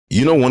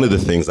You know, one of the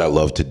things I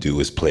love to do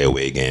is play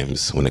away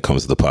games when it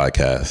comes to the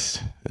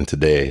podcast. And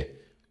today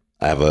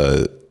I have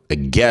a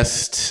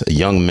guest, a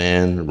young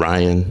man,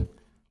 Ryan.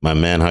 My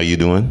man, how you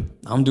doing?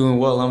 I'm doing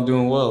well. I'm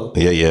doing well.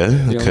 Yeah.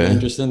 Okay.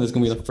 Interesting. This is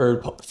going to be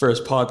the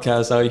first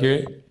podcast out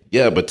here.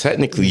 Yeah, but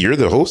technically you're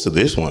the host of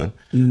this one.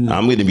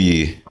 I'm going to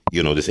be,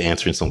 just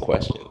answering some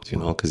questions,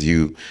 because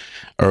you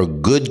are a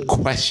good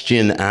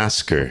question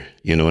asker.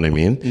 You know what I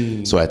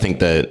mean? So I think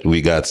that we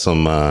got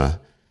some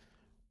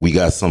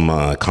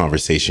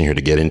conversation here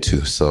to get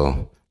into.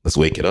 So let's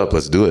wake it up.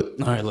 Let's do it.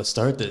 All right, let's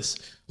start this.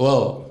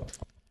 Well,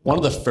 one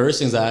of the first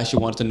things I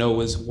actually wanted to know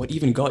was what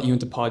even got you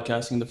into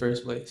podcasting in the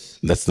first place?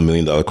 That's the $1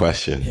 million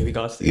question. Yeah, we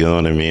got to. You know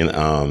what I mean?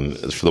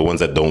 For the ones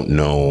that don't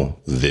know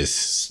this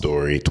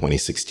story,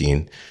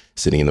 2016,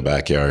 sitting in the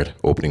backyard,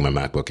 opening my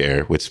MacBook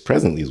Air, which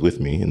presently is with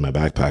me in my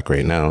backpack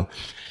right now.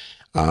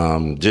 I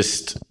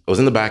was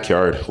in the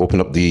backyard,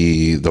 opened up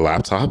the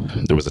laptop.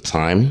 There was a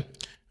time, there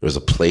was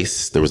a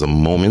place, there was a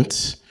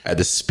moment. I had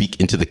to speak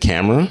into the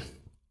camera.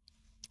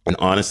 And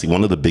honestly,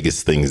 one of the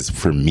biggest things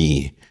for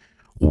me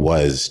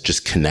was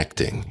just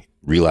connecting,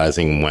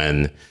 realizing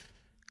when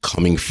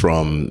coming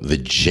from the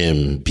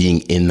gym,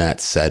 being in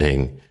that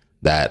setting,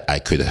 that I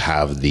could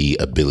have the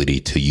ability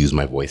to use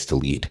my voice to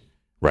lead,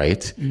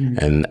 right?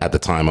 And at the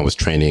time I was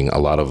training a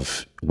lot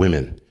of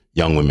women,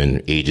 young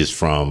women, ages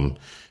from,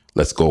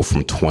 let's go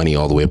from 20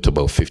 all the way up to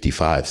about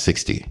 55,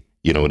 60.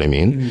 You know what I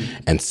mean?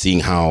 And seeing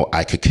how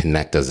I could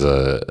connect as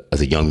a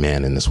young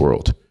man in this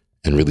world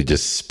and really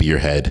just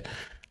spearhead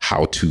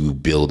how to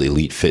build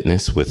elite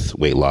fitness with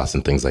weight loss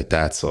and things like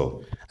that.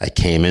 So I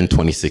came in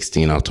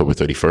 2016, October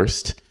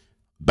 31st,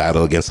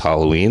 Battle Against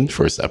Halloween.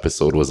 First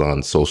episode was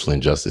on social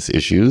injustice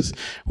issues,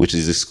 which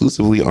is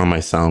exclusively on my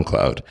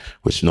SoundCloud,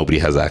 which nobody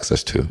has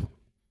access to.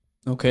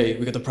 Okay,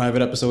 we got the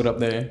private episode up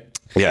there.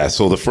 Yeah,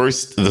 so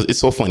it's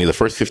so funny. The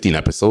first 15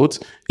 episodes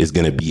is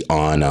going to be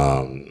on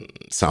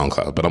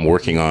SoundCloud, but I'm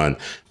working on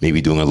maybe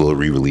doing a little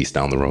re-release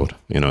down the road.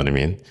 You know what I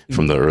mean?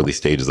 From the early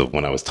stages of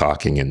when I was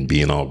talking and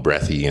being all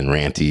breathy and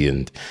ranty,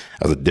 and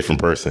I was a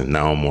different person.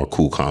 Now I'm more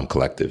cool, calm,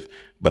 collective,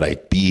 but I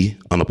be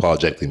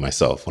unapologetically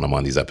myself when I'm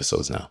on these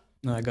episodes now.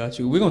 No, I got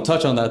you. We're going to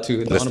touch on that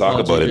too. Let's talk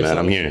about it, man.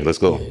 I'm here. Let's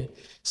go. Okay.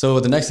 So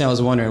the next thing I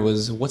was wondering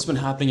was what's been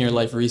happening in your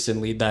life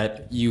recently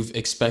that you've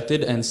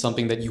expected and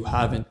something that you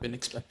haven't been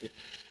expected?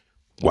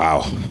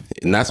 Wow.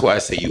 And that's why I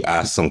say you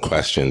ask some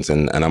questions,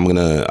 and I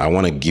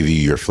want to give you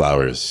your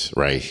flowers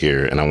right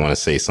here. And I want to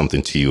say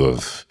something to you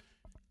of,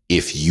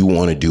 if you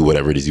want to do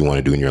whatever it is you want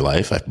to do in your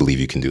life, I believe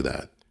you can do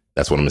that.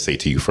 That's what I'm going to say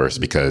to you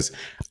first, because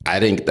I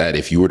think that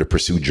if you were to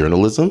pursue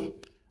journalism,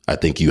 I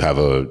think you have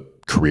a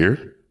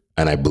career,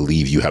 and I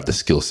believe you have the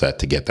skill set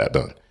to get that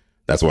done.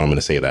 That's what I'm going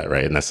to say that,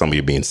 right? And that's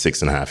somebody being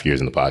 6.5 years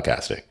into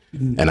podcasting.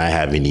 And I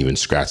haven't even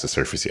scratched the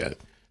surface yet.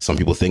 Some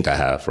people think I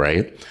have,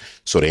 right?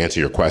 So to answer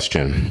your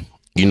question,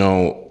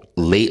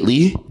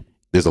 lately,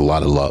 there's a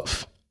lot of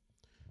love.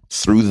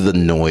 Through the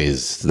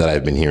noise that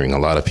I've been hearing, a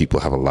lot of people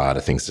have a lot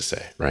of things to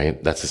say,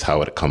 right? That's just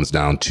how it comes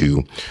down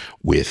to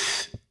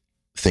with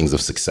things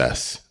of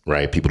success,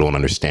 right? People don't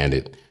understand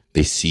it.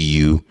 They see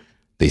you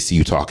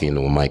talking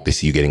into a mic, they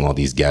see you getting all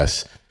these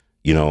guests.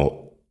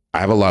 I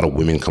have a lot of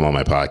women come on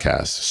my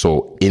podcast.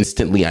 So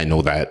instantly I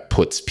know that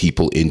puts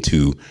people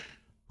into,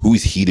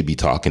 who's he to be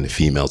talking to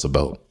females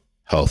about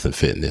health and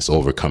fitness,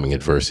 overcoming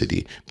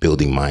adversity,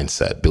 building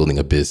mindset, building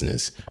a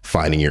business,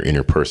 finding your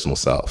interpersonal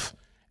self.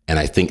 And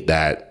I think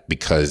that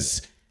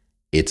because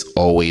it's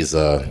always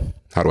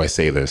how do I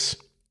say this?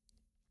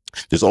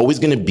 There's always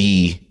going to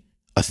be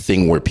a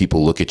thing where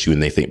people look at you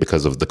and they think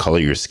because of the color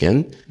of your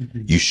skin,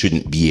 you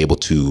shouldn't be able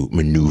to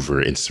maneuver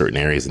in certain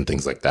areas and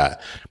things like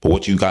that. But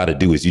what you got to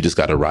do is you just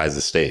got to rise the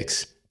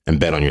stakes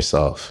and bet on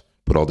yourself,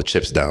 put all the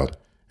chips down.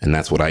 And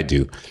that's what I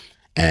do.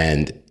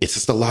 And it's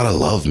just a lot of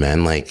love,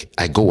 man. Like,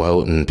 I go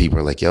out and people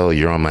are like, yo,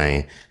 you're on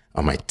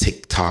my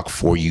TikTok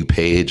For You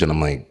page. And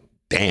I'm like,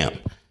 damn,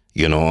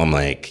 I'm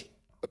like,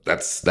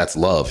 that's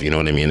love. You know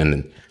what I mean?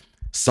 And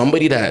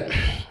somebody that,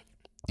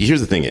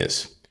 here's the thing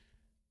is,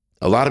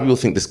 a lot of people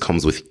think this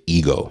comes with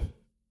ego,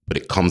 but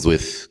it comes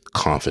with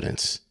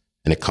confidence.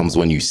 And it comes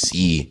when you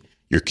see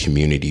your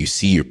community, you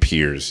see your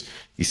peers,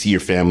 you see your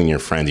family and your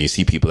friends, you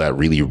see people that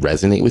really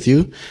resonate with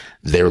you.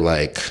 They're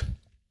like,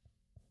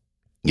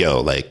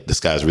 yo, like, this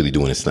guy's really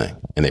doing his thing.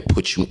 And they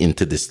put you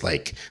into this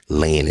like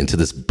lane, into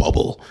this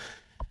bubble.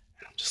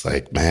 And I'm just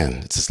like, man,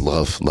 it's just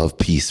love,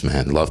 peace,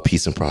 man. Love,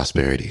 peace, and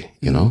prosperity,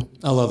 I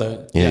love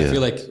that. Yeah. I feel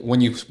like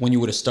when you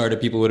would have started,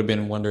 people would have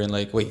been wondering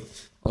like, wait,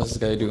 what's this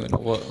guy doing?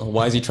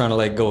 Why is he trying to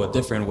like go a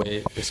different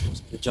way? You're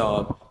supposed to get a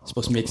job, you're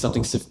supposed to make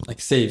something like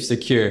safe,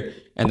 secure,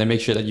 and then make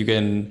sure that you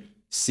can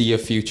see a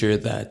future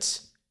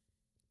that's,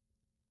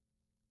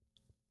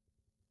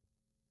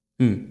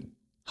 how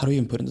do you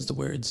even put into the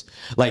words?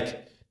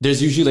 Like,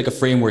 there's usually like a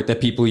framework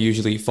that people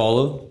usually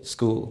follow: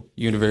 school,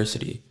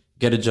 university,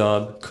 get a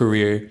job,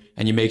 career,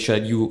 and you make sure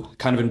that you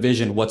kind of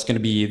envision what's going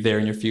to be there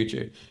in your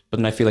future. But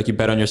then I feel like you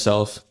bet on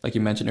yourself, like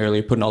you mentioned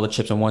earlier, putting all the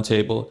chips on one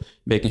table,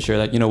 making sure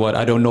that, you know what,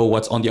 I don't know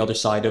what's on the other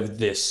side of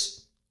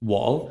this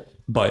wall,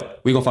 but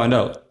we gonna find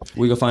out.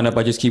 We gonna find out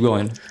by just keep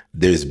going.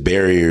 There's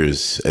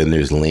barriers and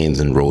there's lanes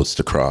and roads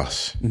to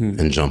cross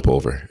and jump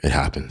over. It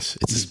happens.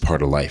 It's just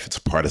part of life. It's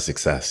a part of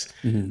success,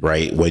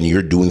 right? When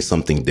you're doing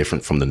something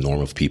different from the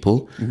norm of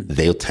people,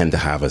 they'll tend to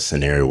have a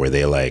scenario where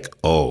they're like,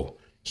 oh,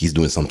 he's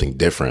doing something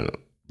different.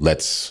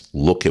 Let's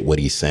look at what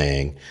he's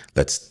saying.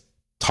 Let's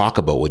talk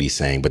about what he's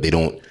saying, but they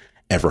don't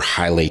ever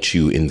highlight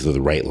you into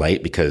the right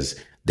light because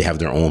they have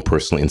their own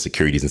personal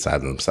insecurities inside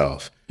of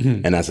themselves.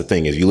 And that's the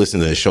thing, is you listen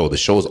to the show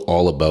is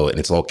all about, and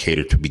it's all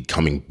catered to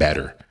becoming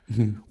better,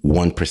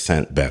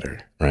 1% better,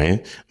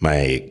 right?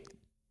 My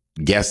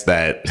guest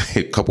that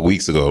a couple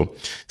weeks ago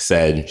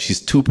said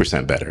she's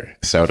 2% better.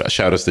 Shout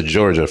outs to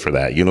Georgia for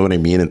that. You know what I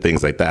mean? And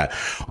things like that.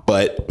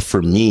 But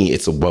for me,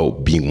 it's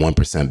about being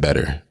 1%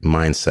 better.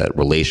 Mindset,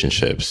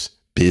 relationships,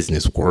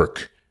 business,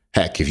 work.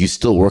 Heck, if you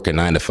still work a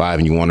 9 to 5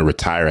 and you want to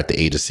retire at the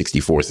age of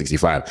 64,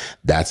 65,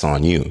 that's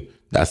on you.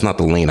 That's not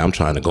the lane I'm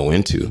trying to go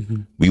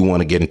into. We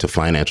want to get into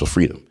financial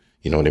freedom.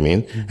 You know what I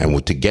mean?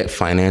 And to get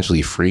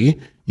financially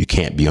free, you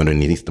can't be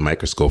underneath the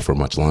microscope for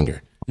much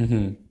longer.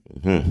 I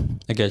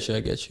get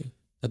you.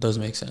 That does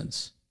make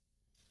sense.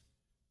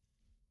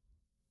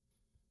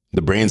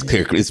 The brain's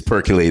clear. It's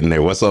percolating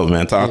there. What's up,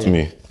 man? Talk to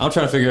me. I'm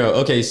trying to figure out,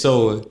 okay,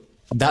 so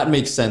that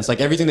makes sense. Like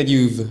everything that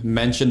you've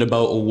mentioned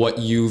about what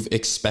you've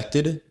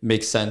expected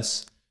makes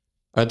sense.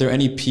 Are there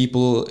any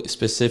people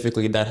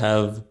specifically that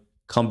have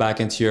come back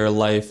into your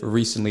life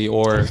recently,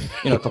 or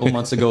a couple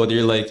months ago that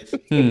you're like,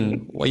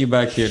 why are you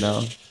back here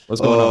now?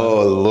 What's going on?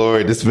 Oh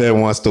Lord, this man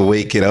wants to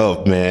wake it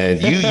up, man.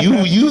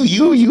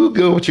 You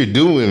go what you're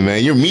doing,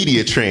 man. You're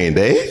media trained,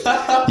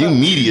 eh? You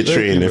media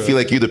trained. I feel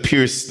like you're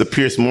the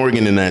Pierce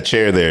Morgan in that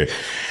chair there.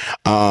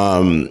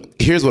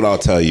 Here's what I'll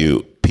tell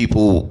you.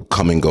 People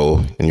come and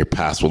go, and your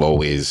past will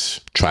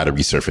always try to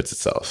resurface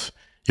itself.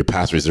 Your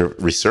past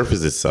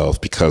resurfaces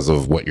itself because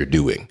of what you're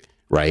doing,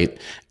 right?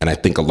 And I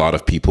think a lot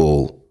of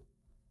people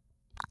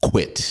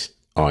quit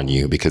on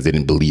you because they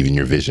didn't believe in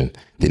your vision.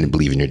 They didn't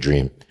believe in your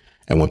dream.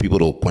 And when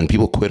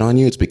people quit on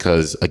you, it's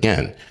because,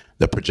 again,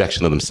 the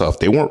projection of themselves,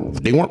 they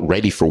weren't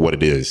ready for what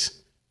it is.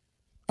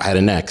 I had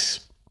an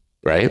ex,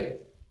 right?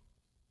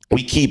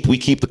 We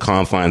keep the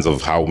confines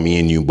of how me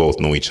and you both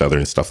know each other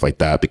and stuff like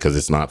that, because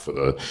it's not for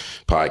the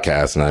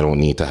podcast, and I don't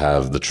need to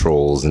have the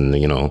trolls and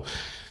the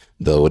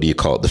what do you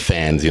call it, the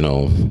fans,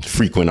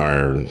 frequent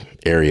our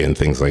area and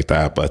things like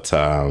that. But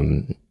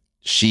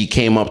she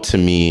came up to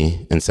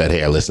me and said,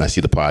 hey, listen, I see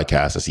the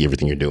podcast. I see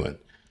everything you're doing.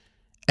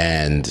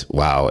 And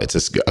wow, it's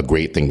just a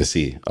great thing to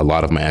see. A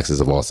lot of my exes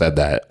have all said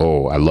that.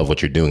 Oh, I love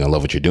what you're doing. I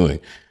love what you're doing.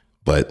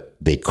 But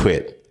they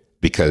quit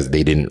because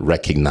they didn't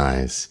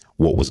recognize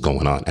what was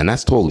going on. And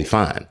that's totally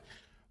fine.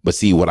 But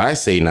see, what I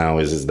say now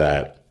is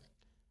that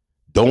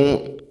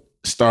don't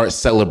start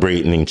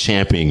celebrating and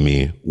championing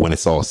me when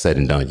it's all said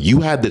and done.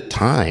 You had the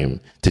time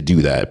to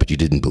do that, but you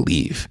didn't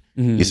believe.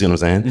 You see what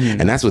I'm saying?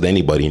 And that's with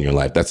anybody in your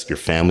life. That's your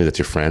family, that's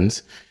your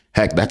friends.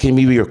 Heck, that can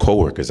be your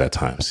coworkers at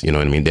times. You know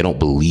what I mean? They don't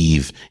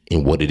believe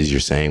in what it is you're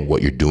saying,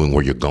 what you're doing,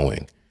 where you're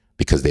going,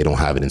 because they don't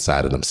have it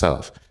inside of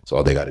themselves. So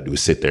all they got to do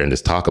is sit there and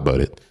just talk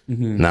about it.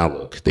 Now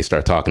look, they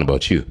start talking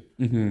about you.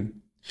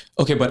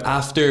 Okay, but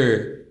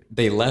after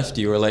they left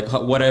you, or like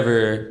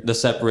whatever the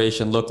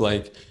separation looked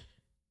like,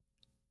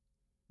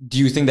 do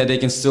you think that they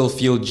can still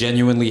feel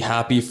genuinely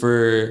happy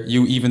for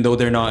you, even though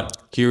they're not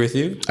here with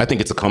you? I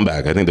think it's a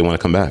comeback. I think they want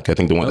to come back. I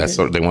think they want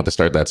they want to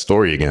start that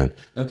story again.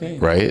 Okay.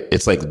 Right?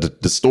 It's like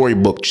the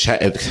storybook,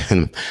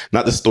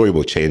 not the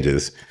storybook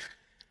changes.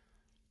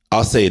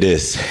 I'll say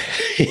this.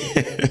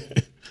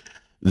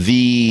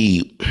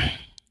 The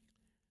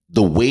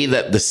way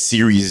that the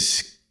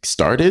series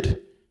started,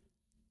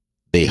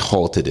 they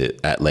halted it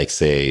at, like,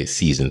 say,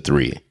 season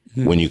 3,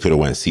 when you could have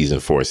went season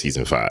 4,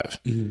 season 5.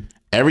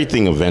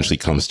 Everything eventually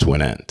comes to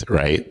an end,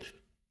 right?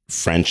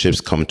 Friendships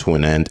come to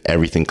an end.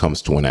 Everything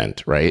comes to an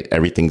end, right?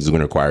 Everything's going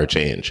to require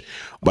change.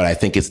 But I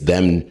think it's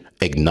them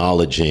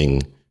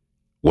acknowledging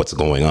what's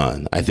going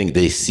on. I think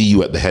they see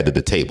you at the head of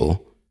the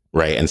table,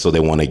 right? And so they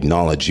want to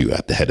acknowledge you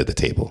at the head of the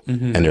table.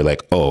 And they're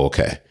like, oh,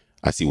 okay,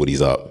 I see what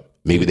he's up.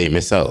 Maybe they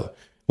miss out.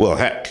 Well,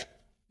 heck,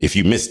 if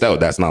you missed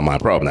out, that's not my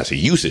problem. That's a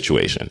you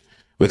situation,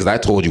 because I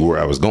told you where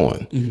I was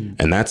going.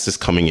 And that's just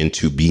coming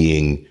into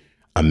being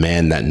a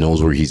man that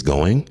knows where he's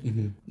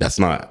going. That's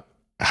not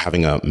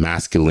having a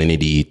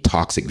masculinity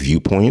toxic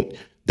viewpoint.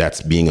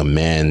 That's being a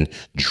man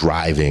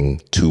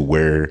driving to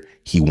where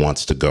he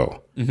wants to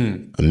go.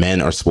 Men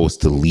are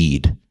supposed to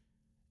lead,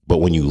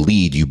 but when you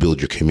lead, you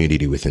build your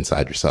community with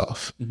inside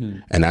yourself.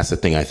 And that's the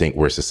thing, I think,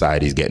 where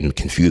society is getting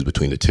confused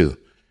between the two,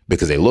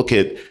 because they look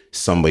at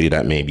somebody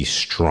that may be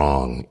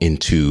strong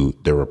into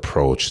their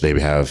approach. They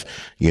have,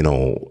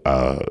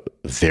 a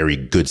very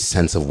good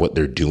sense of what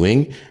they're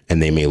doing.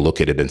 And they may look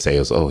at it and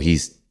say, oh,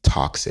 he's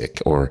toxic,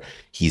 or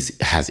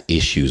has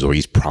issues, or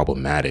he's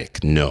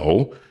problematic.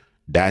 No,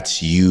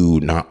 that's you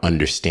not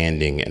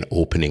understanding and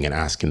opening and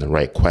asking the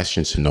right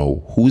questions to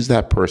know who's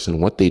that person,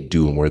 what they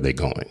do, and where they're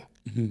going.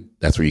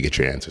 That's where you get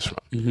your answers from.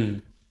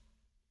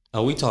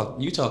 You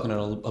talking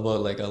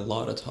about like a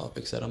lot of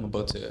topics that I'm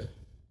about to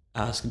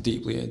ask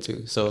deeply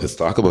into. So let's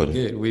talk about it.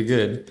 Good, we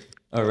good.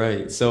 All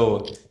right.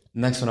 So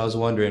next one I was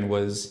wondering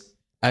was,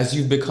 as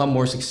you've become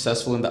more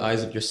successful in the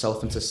eyes of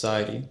yourself and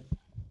society,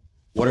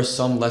 what are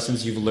some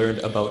lessons you've learned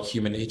about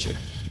human nature?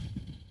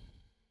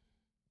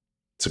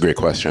 It's a great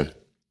question.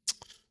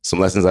 Some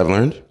lessons I've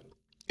learned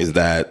is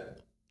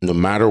that no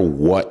matter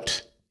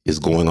what is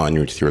going on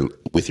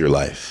with your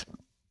life,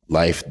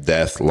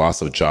 death,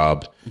 loss of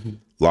job,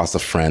 loss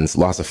of friends,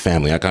 loss of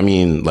family. Like, I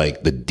mean,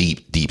 like the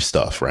deep, deep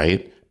stuff,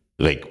 right?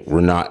 Like,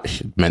 we're not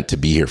meant to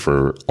be here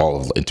for all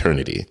of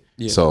eternity.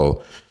 Yeah.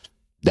 So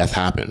death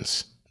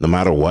happens. No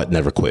matter what,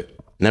 never quit.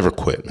 Never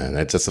quit, man.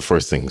 That's just the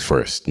first thing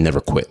first.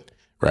 Never quit,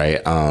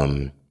 right?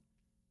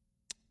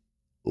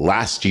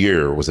 Last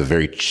year was a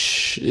very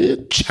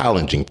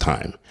challenging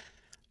time.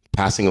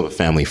 Passing of a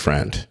family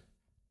friend.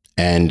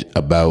 And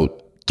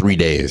about 3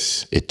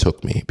 days it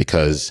took me,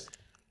 because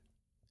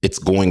it's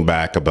going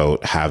back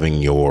about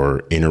having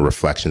your inner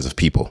reflections of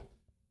people.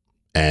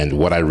 And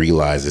what I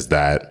realized is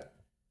that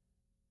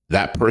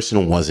that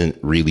person wasn't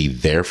really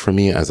there for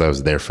me as I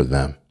was there for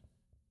them,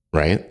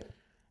 right?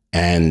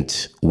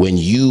 And when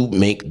you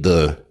make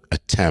the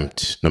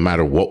attempt, no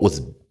matter what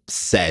was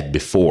said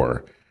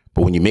before,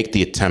 but when you make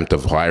the attempt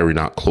of why are we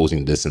not closing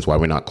the distance, why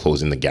we're not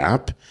closing the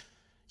gap,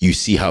 you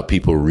see how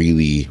people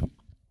really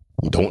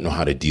don't know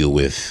how to deal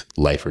with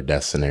life or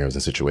death scenarios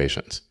and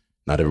situations.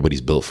 Not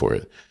everybody's built for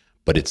it,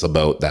 but it's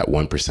about that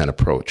 1%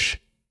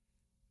 approach,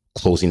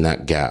 closing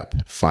that gap,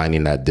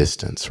 finding that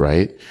distance,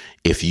 right?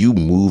 If you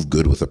move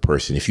good with a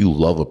person, if you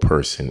love a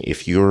person,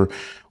 if you're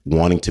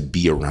wanting to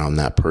be around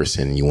that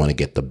person, you want to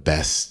get the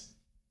best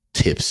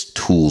tips,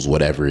 tools,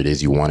 whatever it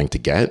is you're wanting to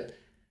get,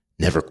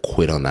 never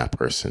quit on that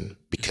person,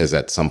 because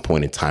at some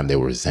point in time, they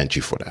will resent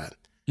you for that.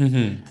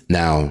 Mm-hmm.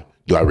 Now,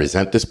 do I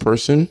resent this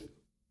person?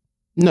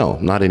 No,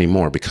 not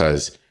anymore,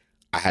 because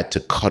I had to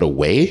cut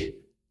away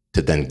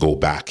to then go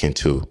back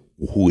into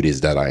who it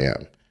is that I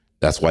am.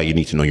 That's why you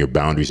need to know your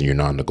boundaries and your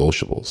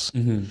non-negotiables.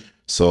 Mm-hmm.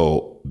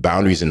 So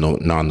boundaries and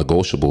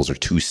non-negotiables are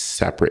two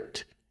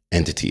separate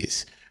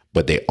entities,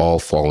 but they all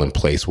fall in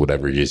place,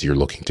 whatever it is you're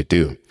looking to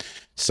do.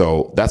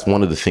 So that's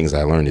one of the things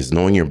I learned, is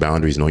knowing your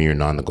boundaries, knowing your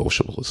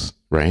non-negotiables,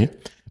 right?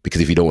 Because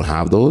if you don't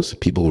have those,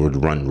 people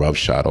would run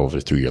roughshod over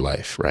through your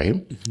life, right?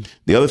 Mm-hmm.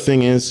 The other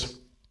thing is,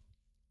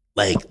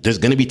 like, there's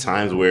going to be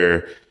times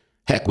where,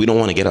 heck, we don't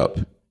want to get up.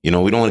 You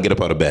know, we don't want to get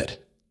up out of bed.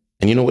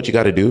 And you know what you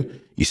got to do?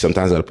 You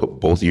sometimes got to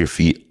put both of your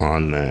feet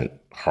on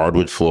that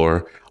hardwood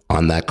floor,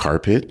 on that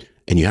carpet,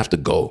 and you have to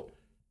go.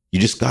 You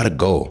just got to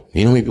go.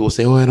 You know, when people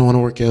say, oh, I don't want to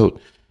work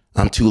out,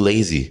 I'm too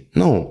lazy.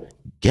 No,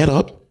 get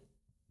up,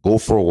 go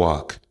for a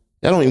walk.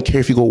 I don't even care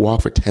if you go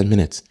walk for 10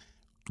 minutes.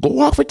 Go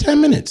walk for 10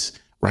 minutes,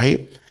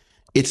 right?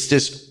 It's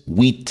just,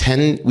 we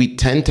tend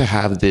to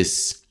have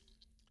this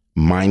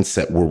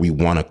mindset where we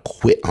want to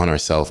quit on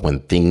ourselves when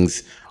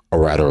things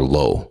are at our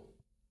low.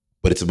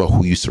 But it's about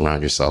who you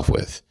surround yourself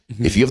with.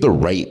 Mm-hmm. If you have the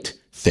right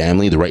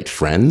family, the right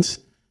friends,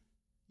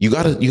 you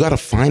gotta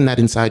find that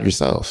inside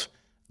yourself.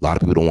 A lot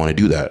of people don't want to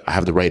do that. I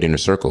have the right inner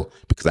circle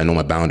because I know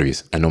my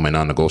boundaries. I know my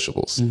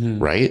non-negotiables, mm-hmm.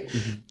 right?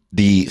 Mm-hmm.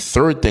 The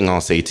third thing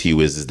I'll say to you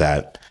is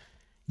that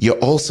you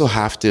also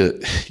have to,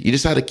 you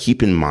just have to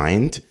keep in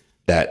mind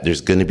that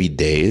there's going to be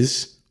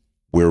days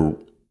where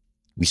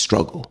we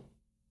struggle.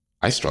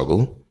 I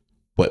struggle,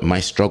 but my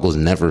struggles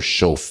never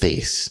show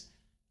face,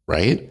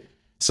 right?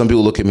 Some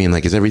people look at me and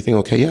like, is everything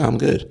okay? Yeah, I'm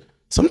good.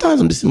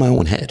 Sometimes I'm just in my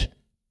own head.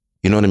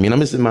 You know what I mean? I'm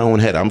just in my own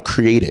head. I'm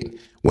creating.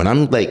 When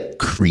I'm like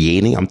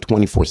creating, I'm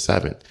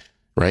 24/7,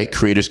 right?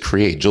 Creators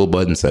create. Joe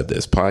Budden said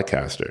this,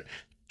 podcaster.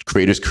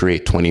 Creators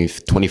create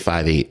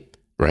 25/8,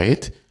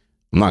 right?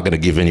 I'm not going to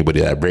give anybody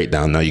that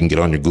breakdown. Now you can get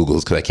on your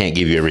Googles because I can't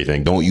give you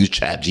everything. Don't use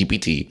Chat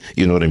GPT.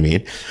 You know what I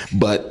mean?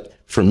 But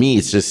for me,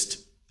 it's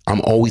just,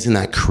 I'm always in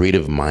that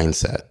creative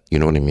mindset. You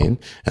know what I mean?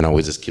 And I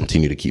always just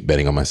continue to keep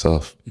betting on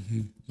myself.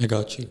 Mm-hmm. I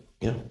got you.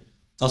 Yeah.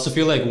 I also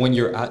feel like when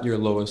you're at your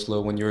lowest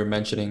low, when you were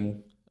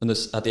mentioning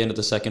this at the end of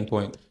the second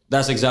point,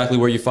 that's exactly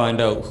where you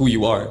find out who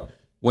you are.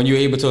 When you're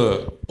able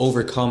to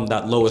overcome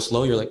that lowest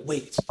low, you're like,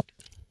 wait,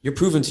 you're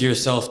proving to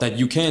yourself that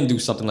you can do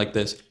something like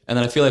this. And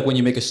then I feel like when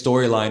you make a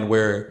storyline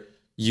where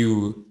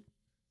you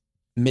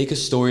make a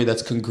story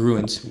that's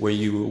congruent, where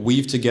you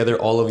weave together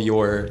all of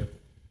your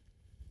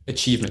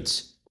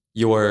achievements,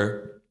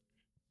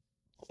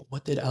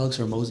 what did Alex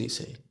Hormozy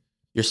say?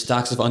 Your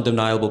stacks of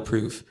undeniable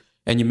proof,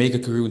 and you make a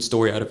congruent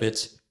story out of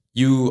it,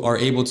 you are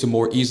able to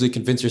more easily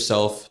convince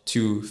yourself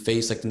to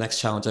face like the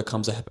next challenge that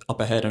comes up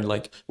ahead, and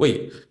like,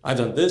 wait, I've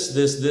done this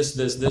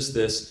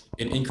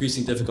in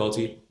increasing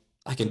difficulty.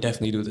 I can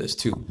definitely do this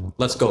too.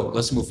 Let's go.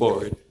 Let's move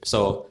forward.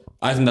 So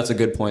I think that's a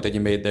good point that you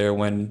made there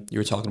when you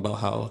were talking about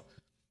how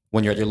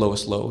when you're at your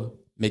lowest low,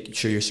 making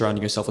sure you're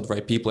surrounding yourself with the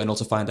right people and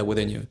also find that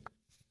within you.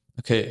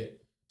 Okay.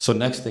 So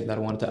next thing that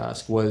I wanted to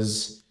ask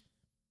was,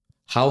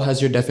 how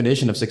has your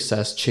definition of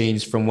success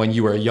changed from when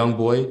you were a young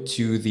boy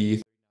to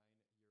the...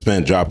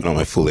 Man, dropping on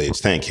my full age.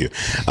 Thank you.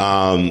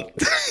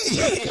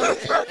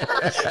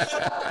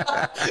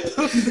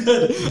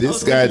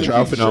 This guy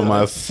dropping on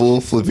my full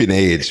flipping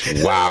age.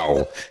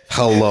 Wow.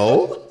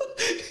 Hello?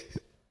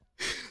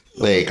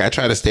 Like I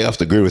try to stay off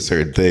the grid with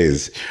certain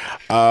things.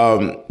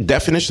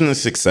 Definition of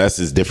success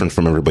is different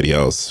from everybody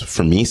else.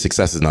 For me,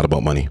 success is not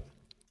about money.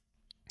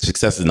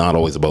 Success is not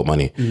always about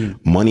money.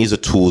 Money is a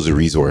tool, is a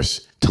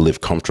resource to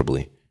live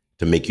comfortably,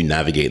 to make you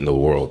navigate in the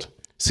world.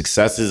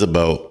 Success is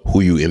about who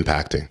you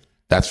impacting.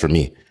 That's for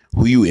me.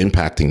 Who you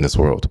impacting in this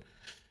world.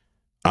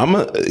 I'm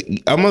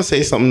gonna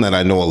say something that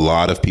I know a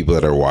lot of people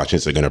that are watching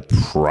are gonna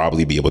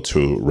probably be able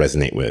to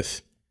resonate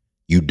with.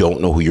 You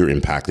don't know who you're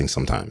impacting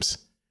sometimes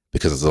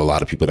because there's a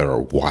lot of people that are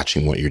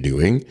watching what you're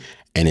doing,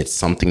 and it's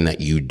something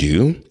that you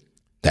do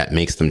that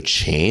makes them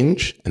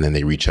change, and then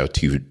they reach out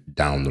to you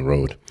down the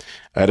road.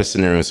 I had a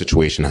scenario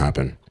situation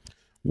happen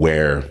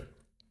where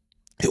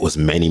it was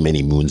many,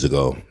 many moons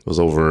ago. It was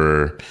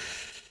over,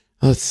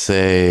 let's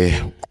say,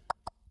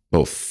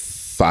 about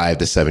 5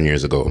 to 7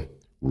 years ago.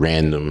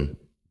 Random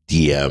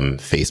DM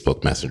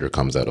Facebook Messenger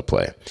comes out of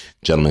play.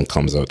 Gentleman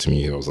comes out to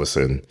me. He goes,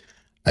 listen,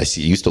 I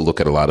see you used to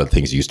look at a lot of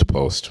things you used to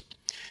post.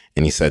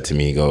 And he said to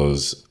me, he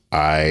goes,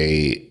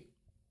 I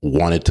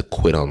wanted to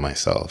quit on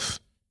myself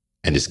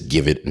and just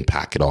give it and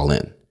pack it all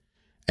in.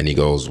 And he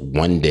goes,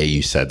 one day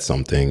you said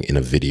something in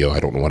a video, I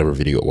don't know whatever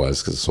video it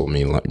was because it sold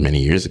me many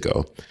years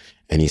ago.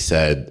 And he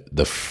said,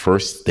 the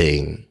first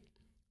thing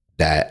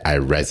that I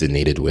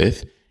resonated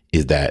with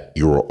is that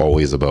you were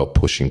always about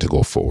pushing to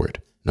go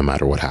forward, no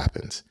matter what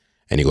happens.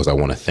 And he goes, I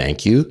want to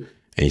thank you.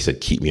 And he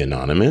said, keep me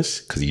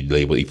anonymous, because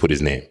he put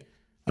his name.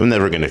 I'm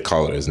never going to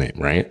call it his name,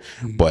 right?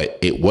 But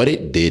what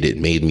it did, it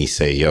made me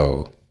say,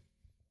 yo,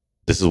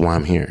 this is why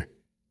I'm here.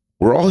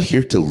 We're all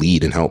here to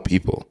lead and help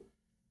people.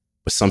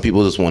 But some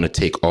people just want to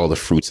take all the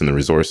fruits and the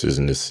resources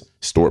and just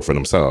store it for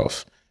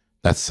themselves.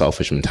 That's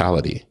selfish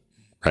mentality,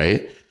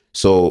 right?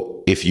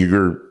 So if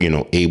you're,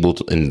 able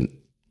to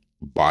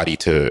embody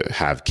to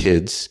have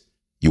kids,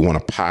 you want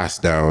to pass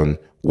down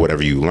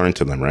whatever you learn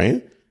to them,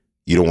 right?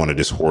 You don't want to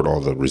just hoard all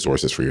the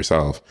resources for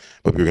yourself.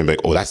 But you're going to be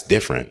like, oh, that's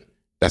different.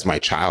 That's my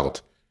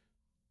child.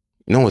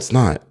 No, it's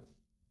not.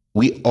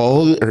 We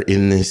all are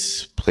in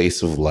this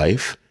place of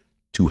life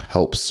to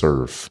help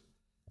serve.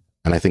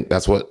 And I think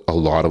that's what a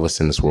lot of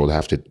us in this world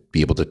have to be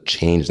able to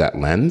change that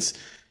lens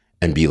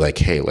and be like,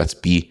 hey, let's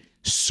be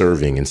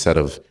serving instead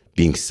of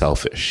being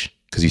selfish.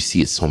 Because you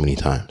see it so many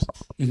times.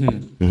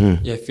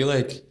 Yeah, I feel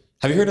like,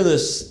 have you heard of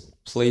this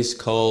place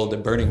called the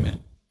Burning Man?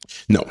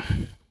 No.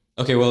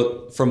 Okay,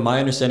 well, from my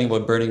understanding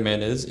what Burning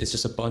Man is, it's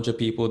just a bunch of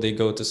people, they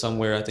go to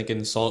somewhere, I think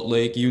in Salt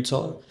Lake,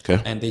 Utah,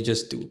 and they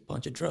just do a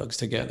bunch of drugs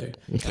together.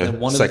 Okay. And then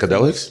one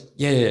Psychedelics?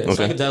 Yeah.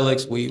 Okay.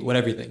 Psychedelics, weed,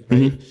 everything,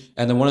 right?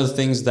 And then one of the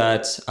things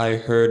that I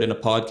heard in a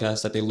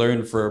podcast that they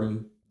learned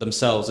from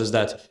themselves is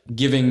that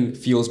giving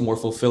feels more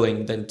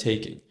fulfilling than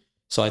taking.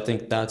 So I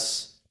think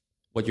that's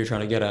what you're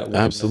trying to get at.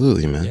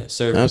 Absolutely, man. Yeah,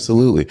 so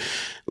absolutely.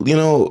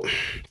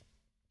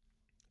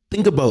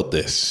 Think about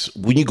this.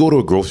 When you go to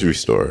a grocery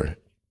store,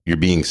 you're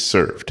being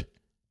served,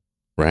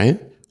 right?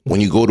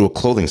 When you go to a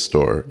clothing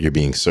store, you're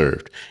being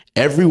served.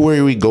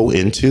 Everywhere we go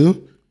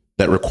into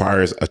that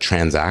requires a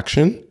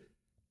transaction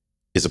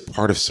is a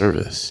part of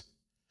service.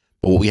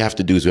 But what we have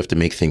to do is we have to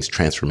make things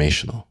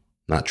transformational,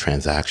 not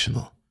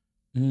transactional.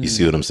 You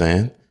see what I'm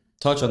saying?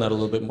 Touch on that a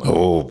little bit more.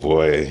 Oh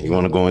boy, you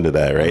want to go into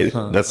that, right?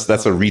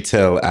 That's a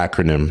retail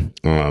acronym.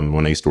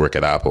 When I used to work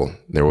at Apple,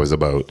 there was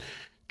about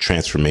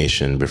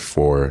transformation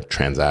before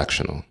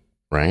transactional,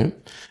 right?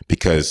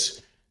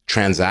 Because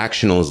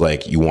transactional is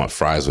like you want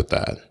fries with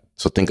that.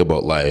 So think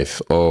about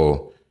life.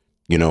 Oh,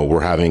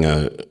 we're having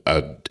a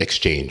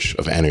exchange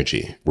of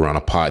energy. We're on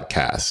a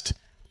podcast.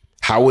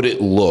 How would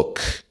it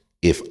look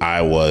if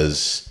I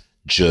was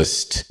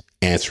just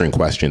answering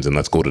questions and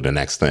let's go to the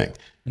next thing?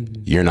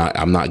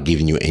 I'm not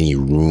giving you any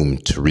room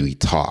to really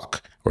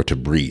talk or to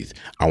breathe.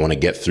 I want to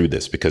get through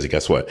this because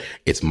guess what?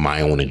 It's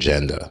my own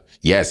agenda.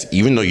 Yes,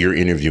 even though you're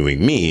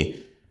interviewing me,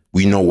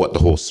 we know what the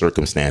whole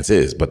circumstance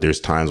is, but there's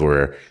times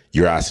where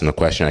you're asking a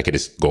question, I could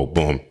just go,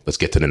 boom, let's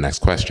get to the next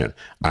question.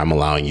 I'm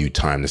allowing you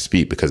time to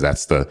speak because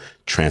that's the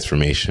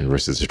transformation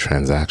versus the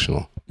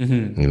transactional. You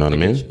know what I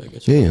mean? I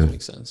get you. Yeah. That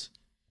makes sense.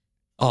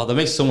 Oh, that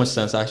makes so much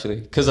sense actually.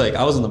 Cause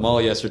I was in the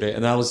mall yesterday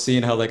and I was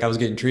seeing how I was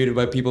getting treated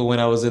by people when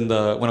I was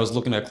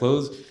looking at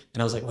clothes,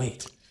 and I was like,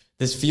 wait,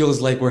 this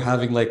feels like we're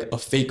having a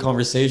fake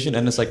conversation,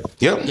 and it's like,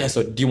 yeah.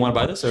 So do you want to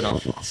buy this or no?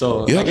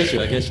 So I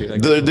get you.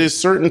 There's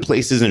certain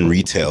places in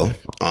retail,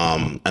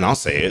 and I'll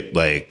say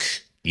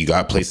it, you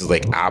got places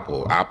like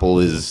Apple. Apple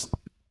is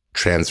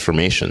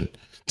transformation.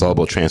 It's all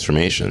about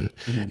transformation.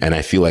 And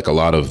I feel like a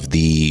lot of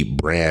the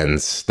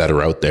brands that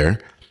are out there,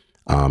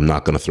 I'm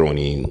not going to throw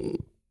any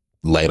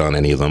light on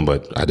any of them,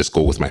 but I just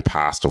go with my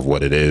past of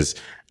what it is.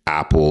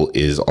 Apple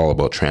is all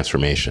about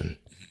transformation,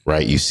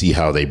 right? You see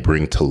how they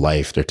bring to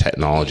life their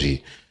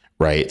technology,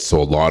 right?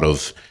 So a lot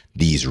of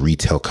these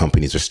retail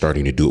companies are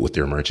starting to do it with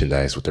their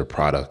merchandise, with their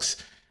products.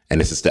 And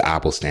this is the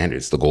Apple standard.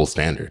 It's the gold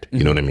standard.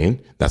 You know what I mean?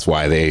 That's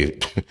why they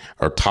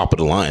are top of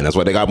the line. That's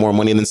why they got more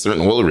money than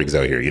certain oil rigs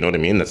out here. You know what I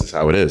mean? That's just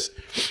how it is.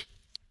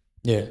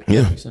 Yeah.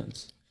 That makes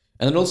sense.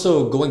 And then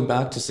also going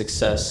back to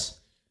success,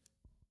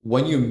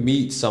 when you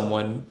meet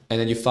someone and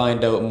then you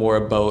find out more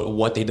about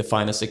what they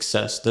define as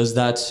success, does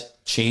that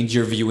change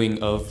your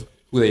viewing of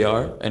who they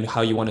are and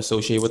how you want to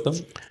associate with them?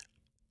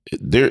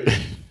 There,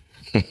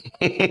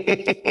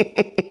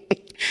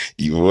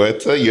 you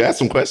asked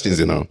some questions,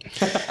 you know.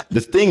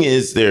 The thing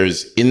is,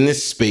 there's in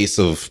this space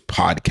of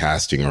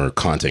podcasting or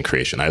content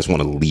creation, I just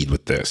want to lead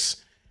with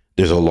this.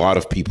 There's a lot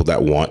of people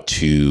that want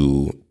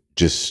to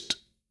just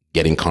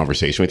get in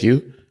conversation with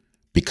you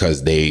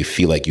because they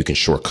feel like you can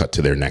shortcut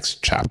to their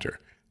next chapter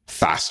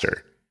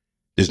faster.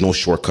 There's no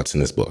shortcuts in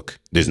this book.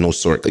 There's no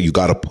shortcut. You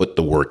got to put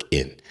the work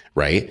in,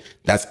 right?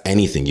 That's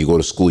anything. You go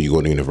to school, you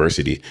go to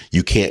university.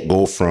 You can't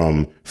go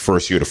from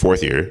first year to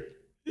fourth year.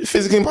 It's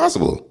physically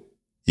impossible.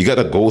 You got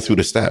to go through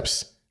the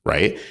steps,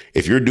 right?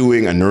 If you're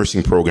doing a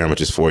nursing program,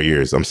 which is 4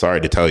 years, I'm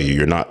sorry to tell you,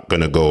 you're not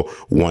going to go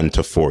 1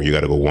 to 4. You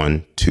got to go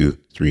 1, 2,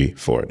 3,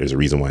 4. There's a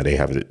reason why they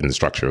have it in the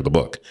structure of the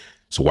book.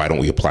 So why don't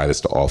we apply this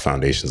to all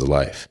foundations of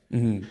life?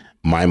 Mm-hmm.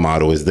 My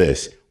motto is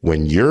this: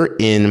 when you're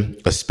in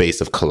a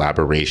space of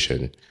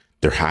collaboration,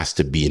 there has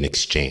to be an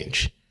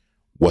exchange.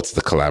 What's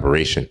the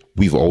collaboration?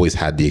 We've always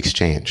had the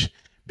exchange,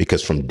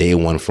 because from day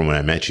one, from when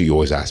I met you, you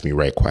always asked me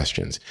right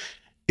questions.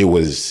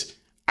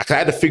 I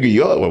had to figure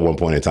you out at one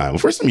point in time. The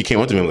first time you came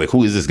up to me, I'm like,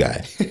 who is this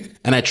guy?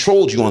 And I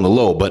trolled you on the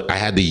low, but I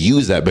had to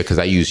use that because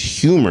I use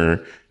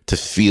humor to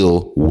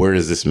feel, where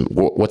is this,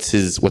 what's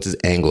his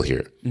angle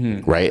here,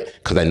 right?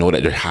 Because I know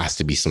that there has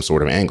to be some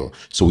sort of angle.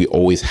 So we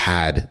always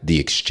had the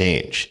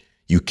exchange.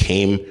 You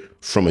came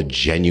from a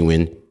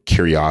genuine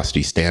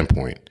curiosity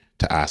standpoint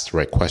to ask the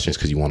right questions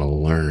because you want to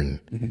learn.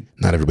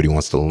 Not everybody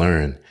wants to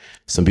learn.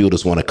 Some people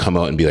just want to come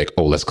out and be like,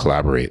 oh, let's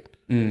collaborate.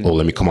 Oh,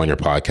 let me come on your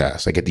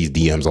podcast. I get these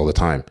DMs all the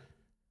time.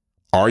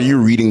 Are you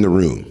reading the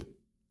room?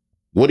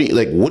 What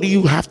do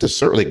you have to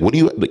serve?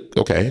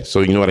 Okay, so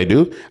you know what I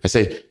do? I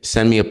say,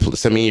 send me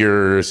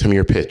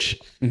your pitch.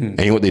 And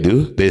you know what they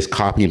do? They just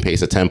copy and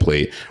paste a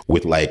template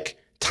with like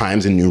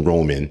Times in New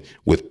Roman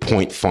with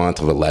point font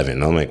of 11.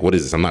 And I'm like, what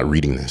is this? I'm not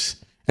reading this.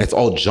 And it's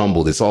all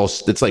jumbled. It's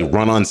like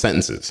run-on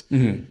sentences.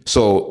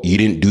 So you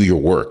didn't do your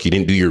work. You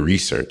didn't do your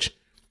research.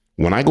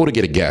 When I go to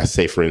get a guest,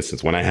 say for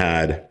instance, when I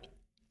had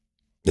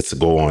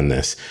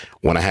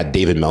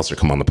David Meltzer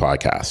come on the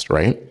podcast,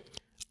 right?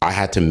 I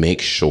had to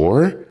make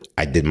sure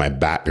I did my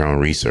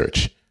background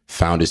research,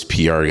 found his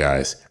PR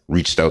guys,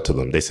 reached out to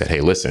them. They said,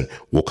 hey, listen,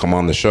 we'll come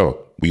on the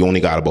show. We only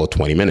got about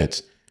 20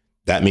 minutes.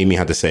 That made me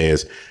have to say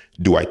is,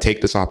 do I take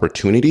this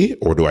opportunity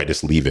or do I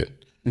just leave it?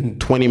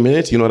 20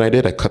 minutes, you know what I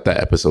did? I cut that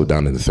episode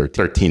down into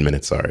 13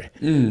 minutes,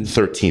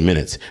 13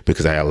 minutes,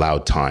 because I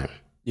allowed time.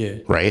 Yeah.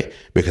 Right?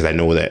 Because I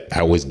know that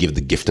I always give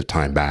the gift of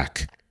time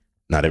back.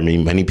 Not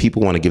many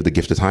people want to give the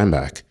gift of time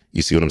back.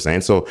 You see what I'm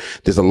saying? So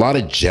there's a lot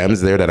of gems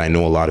there that I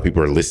know a lot of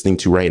people are listening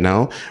to right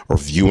now or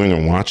viewing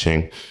and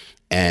watching,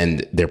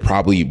 and they're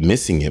probably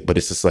missing it. But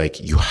it's just like,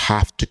 you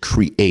have to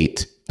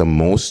create the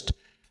most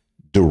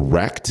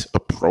direct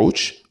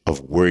approach of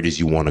where it is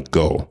you want to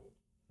go,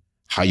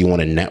 how you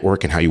want to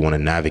network and how you want to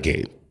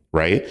navigate,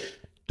 right?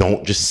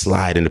 Don't just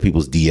slide into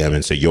people's DM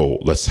and say, yo,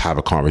 let's have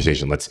a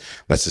conversation. Let's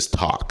just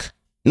talk.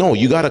 No,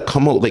 you got to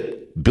come out, like,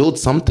 build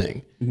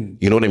something.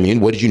 You know what I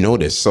mean? What did you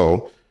notice?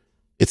 So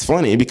it's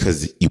funny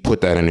because you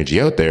put that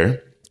energy out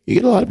there, you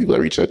get a lot of people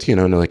that reach out to you,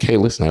 and they're like, hey,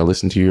 listen, I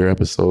listened to your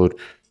episode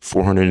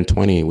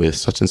 420 with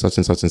such and such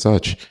and such and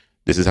such.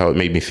 This is how it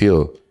made me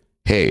feel.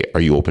 Hey, are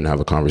you open to have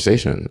a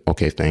conversation?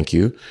 Okay, thank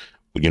you.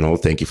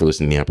 Thank you for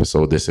listening to the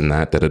episode, this and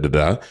that,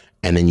 da-da-da-da.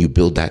 And then you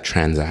build that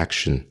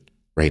transaction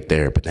right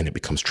there, but then it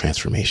becomes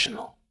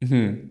transformational.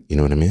 You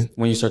know what I mean?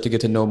 When you start to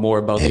get to know more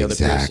about the other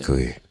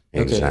person.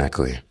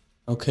 Exactly.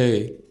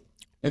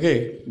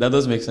 Okay, that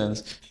does make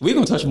sense. We're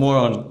going to touch more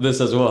on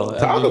this as well.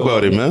 Talk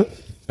about it, man.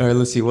 All right,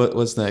 let's see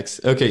what's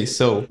next. Okay,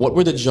 so what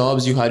were the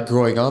jobs you had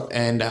growing up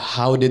and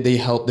how did they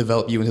help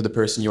develop you into the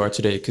person you are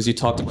today? Because you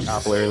talked about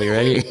Apple earlier,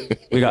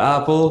 right? We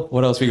got Apple.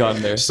 What else we got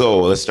in there? So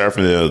let's start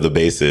from the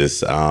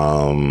basis.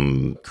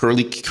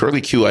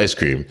 Curly Q ice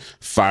cream,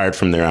 fired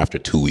from there after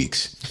 2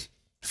 weeks.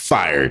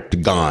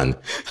 Fired, gone,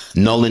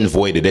 null and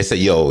voided. They said,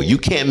 yo, you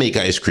can't make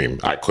ice cream.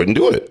 I couldn't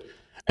do it.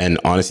 And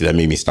honestly, that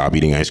made me stop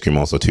eating ice cream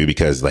also too,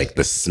 because like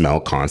the smell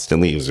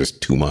constantly, it was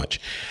just too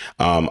much.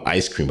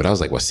 Ice cream, but I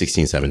was like,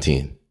 16,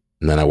 17.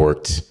 And then I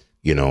worked,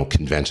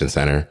 convention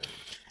center,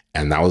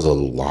 and that was a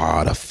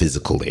lot of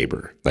physical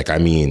labor. Like, I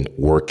mean,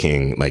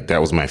 working, like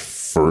that was my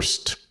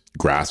first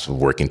grasp of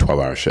working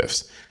 12-hour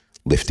shifts,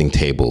 lifting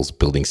tables,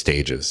 building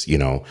stages,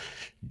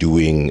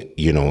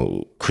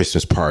 doing,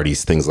 Christmas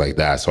parties, things like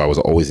that. So I was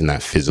always in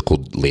that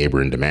physical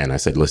labor and demand. I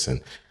said,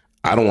 listen,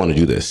 I don't want to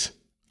do this.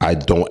 I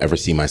don't ever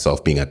see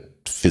myself being a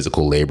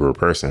physical laborer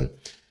person.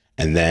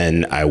 And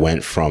then I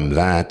went from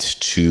that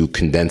to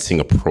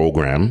condensing a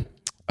program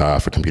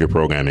for computer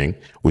programming,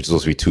 which is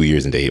supposed to be 2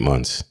 years into 8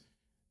 months.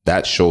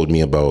 That showed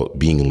me about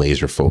being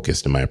laser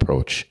focused in my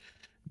approach,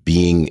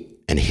 being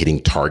and hitting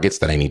targets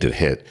that I needed to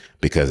hit,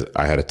 because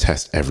I had a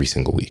test every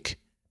single week.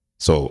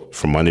 So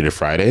from Monday to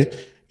Friday,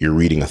 you're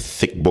reading a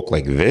thick book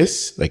like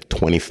this, like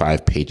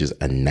 25 pages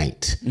a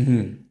night.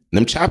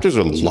 Them chapters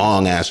are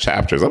long ass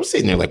chapters. I'm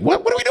sitting there like,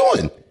 what are we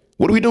doing?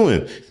 What are we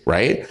doing?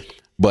 Right?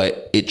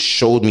 But it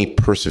showed me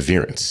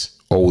perseverance,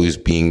 always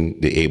having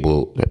the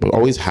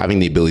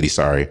ability,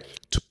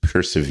 to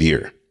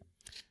persevere.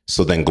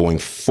 So then going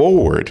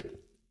forward,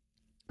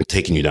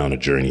 taking you down a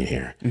journey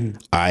here,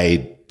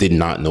 I did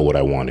not know what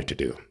I wanted to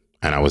do.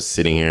 And I was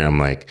sitting here, I'm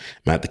like,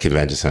 I'm at the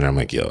convention center. I'm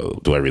like, yo,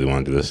 do I really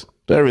want to do this?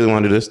 Do I really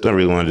want to do this? Do I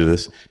really want to do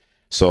this?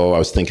 So I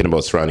was thinking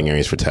about surrounding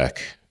areas for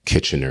tech,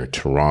 Kitchener,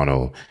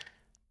 Toronto,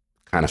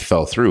 kind of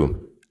fell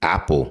through.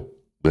 Apple,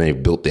 when they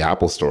built the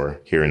Apple store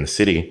here in the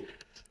city,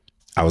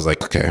 I was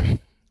like, okay,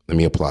 let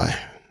me apply.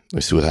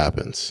 Let's see what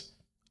happens.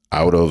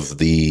 Out of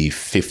the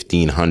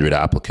 1,500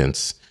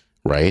 applicants,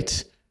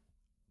 right?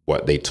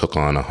 What they took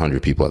on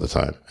 100 people at the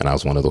time. And I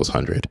was one of those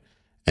 100.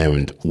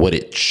 And what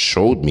it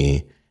showed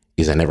me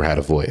is I never had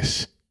a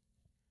voice.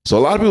 So a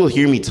lot of people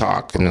hear me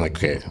talk and they're like,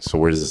 okay, so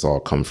where does this all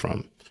come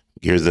from?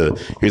 Here's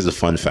the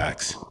fun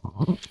facts.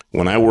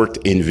 When I worked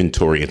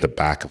inventory at the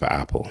back of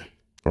Apple,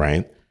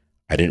 right?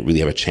 I didn't really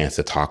have a chance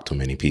to talk to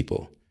many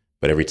people.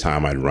 But every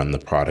time I'd run the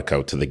product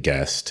out to the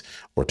guest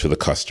or to the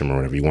customer,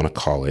 whatever you want to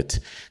call it,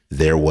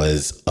 there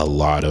was a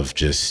lot of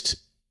just,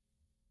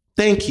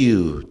 thank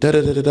you,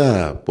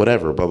 da-da-da-da-da,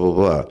 whatever, blah, blah,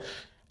 blah.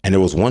 And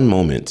there was one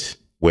moment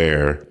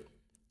where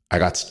I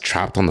got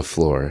trapped on the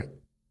floor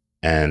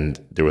and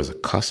there was a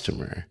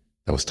customer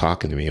that was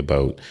talking to me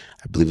about,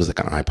 I believe it was like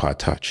an iPod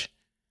Touch.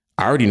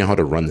 I already know how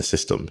to run the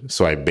system.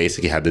 So I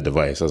basically had the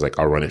device. I was like,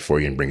 I'll run it for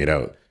you and bring it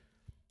out.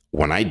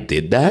 When I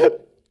did that,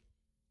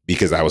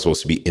 because I was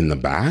supposed to be in the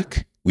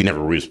back, we never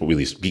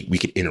really speak. We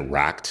could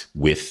interact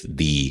with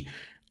the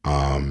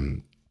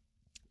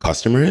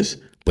customers,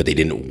 but they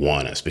didn't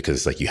want us because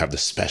it's like you have the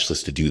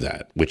specialist to do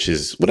that, which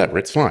is whatever,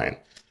 it's fine.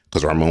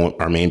 Because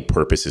our main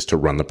purpose is to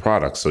run the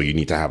product. So you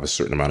need to have a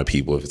certain amount of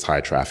people if it's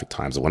high traffic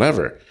times or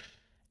whatever.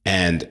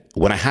 And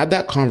when I had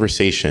that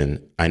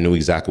conversation, I knew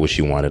exactly what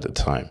she wanted at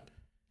the time.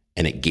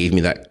 And it gave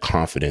me that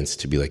confidence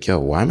to be like, yo,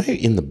 why am I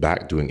in the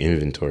back doing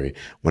inventory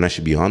when I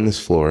should be on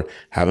this floor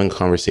having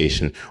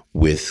conversation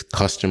with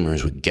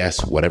customers, with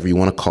guests, whatever you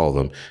want to call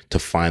them, to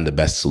find the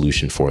best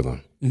solution for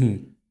them.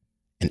 And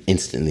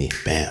instantly,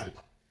 bam.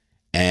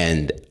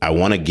 And I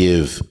want to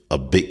give a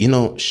bit,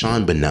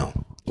 Sean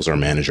Bonnell was our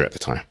manager at the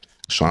time,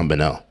 Sean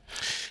Bonnell.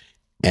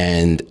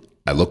 And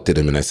I looked at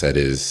him and I said,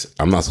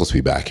 I'm not supposed to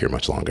be back here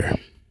much longer.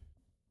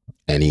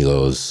 And he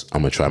goes,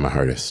 I'm going to try my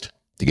hardest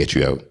to get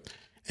you out.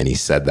 And he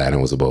said that, and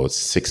it was about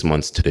 6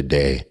 months to the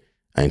day,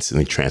 I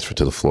instantly transferred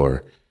to the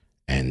floor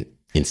and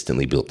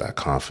instantly built that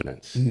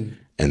confidence. And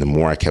the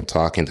more I kept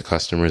talking to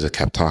customers, I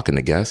kept talking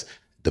to guests,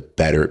 the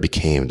better it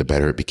became, the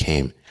better it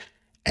became.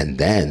 And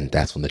then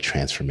that's when the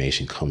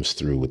transformation comes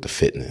through with the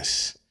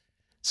fitness.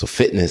 So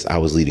fitness, I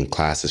was leading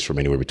classes from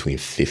anywhere between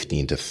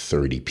 15 to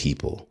 30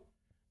 people.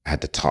 I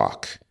had to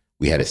talk.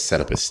 We had it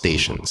set up as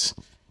stations.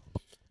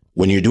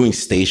 When you're doing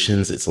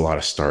stations, it's a lot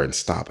of start and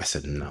stop. I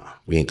said, no,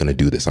 we ain't gonna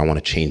do this. I want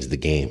to change the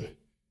game.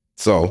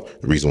 So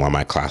the reason why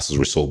my classes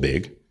were so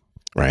big,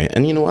 right?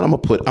 And you know what? I'm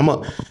gonna put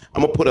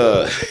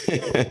a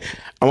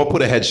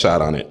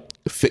headshot on it.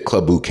 Fit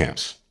Club boot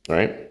camps,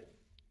 right?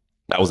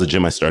 That was the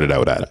gym I started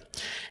out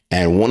at.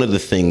 And one of the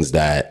things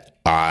that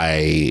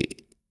I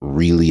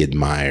really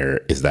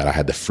admire is that I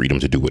had the freedom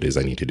to do what it is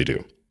I needed to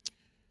do.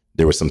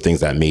 There were some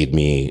things that made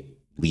me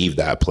leave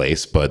that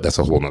place, but that's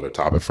a whole nother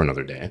topic for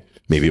another day.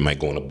 Maybe it might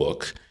go in a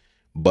book.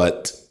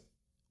 But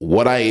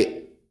what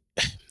I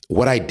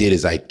did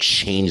is I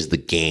changed the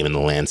game and the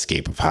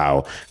landscape of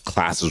how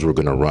classes were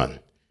going to run.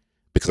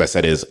 Because I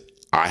said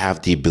I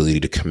have the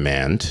ability to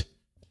command,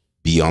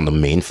 be on the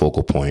main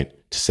focal point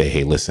to say,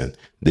 hey, listen,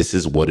 this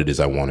is what it is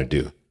I want to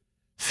do.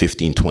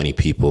 15, 20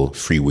 people,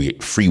 free weight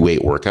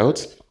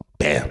workouts,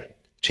 bam,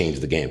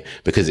 changed the game.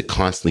 Because it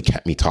constantly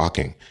kept me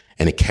talking.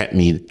 And it kept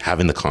me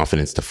having the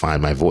confidence to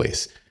find my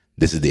voice.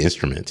 This is the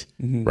instrument,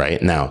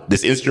 right? Now,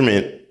 this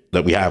instrument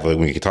that we have, like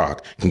when we can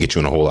talk, can get you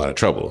in a whole lot of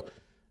trouble,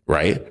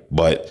 right?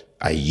 But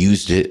I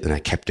used it and I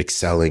kept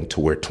excelling to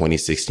where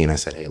 2016, I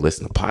said, hey,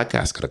 listen, the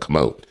podcast could have come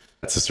out.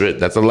 That's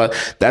a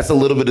lot. That's a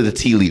little bit of the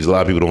tea leaves a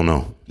lot of people don't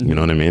know. You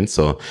know what I mean?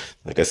 So,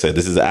 like I said,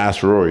 this is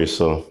ASK RORY.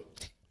 So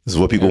this is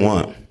what people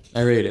want.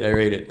 I rate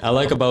it. I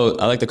like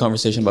the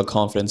conversation about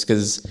confidence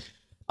because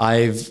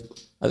I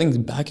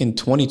think back in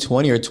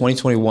 2020 or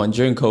 2021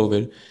 during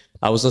COVID,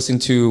 I was listening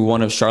to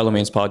one of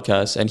Charlemagne's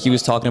podcasts and he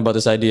was talking about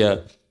this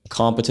idea,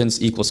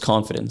 competence equals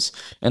confidence.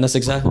 And that's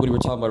exactly what we were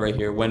talking about right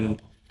here.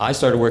 When I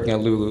started working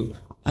at Lulu,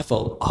 I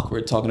felt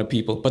awkward talking to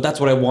people, but that's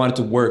what I wanted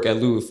to work at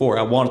Lulu for.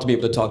 I wanted to be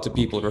able to talk to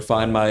people,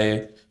 refine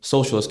my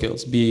social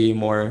skills, be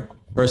more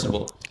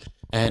personable.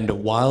 And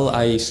while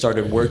I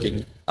started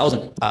working, I was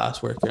an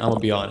ass worker, I'm gonna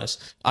be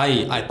honest.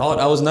 I thought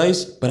I was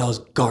nice, but I was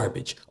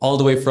garbage all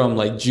the way from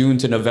like June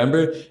to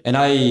November. And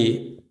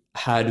I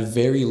had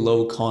very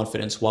low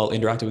confidence while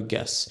interacting with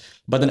guests.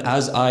 But then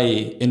as I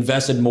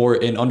invested more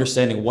in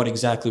understanding what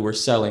exactly we're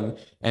selling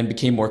and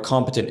became more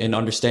competent in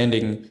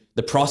understanding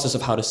the process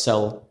of how to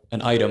sell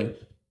an item,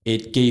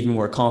 it gave me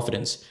more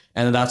confidence.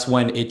 And that's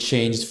when it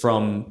changed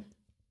from,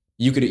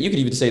 you could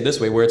even say it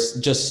this way, where it's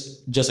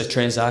just a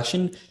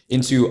transaction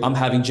into I'm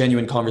having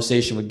genuine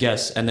conversation with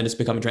guests, and then it's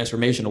becoming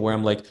transformational where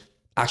I'm like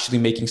actually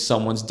making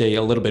someone's day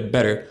a little bit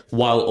better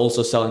while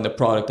also selling the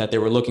product that they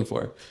were looking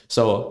for.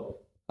 So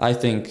I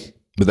think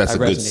But that's a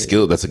good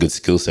skill. That's a good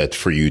skill set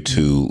for you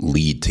to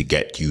lead, to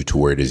get you to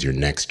where it is your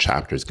next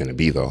chapter is going to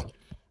be, though.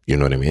 You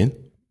know what I mean?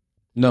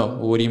 No.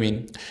 What do you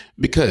mean?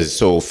 Because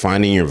so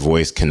finding your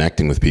voice,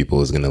 connecting with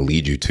people is going to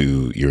lead you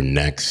to your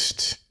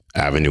next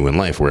avenue in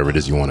life, wherever it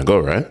is you want to go,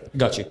 right?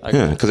 Got you.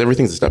 Yeah, because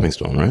everything's a stepping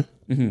stone, right?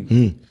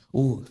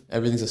 Ooh,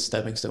 everything's a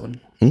stepping stone.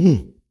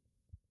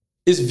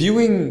 Is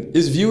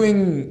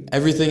viewing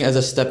everything as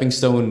a stepping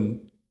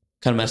stone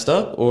kind of messed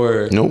up,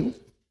 or no?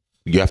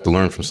 You have to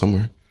learn from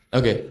somewhere.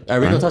 Okay, all right,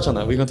 we're gonna touch on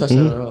that. We're gonna touch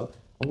on that.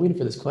 I'm waiting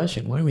for this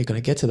question. When are we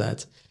gonna get to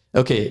that?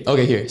 Okay,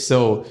 here.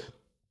 So,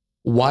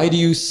 why do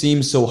you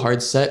seem so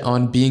hard set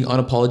on being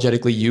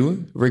unapologetically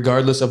you,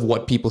 regardless of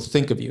what people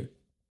think of you?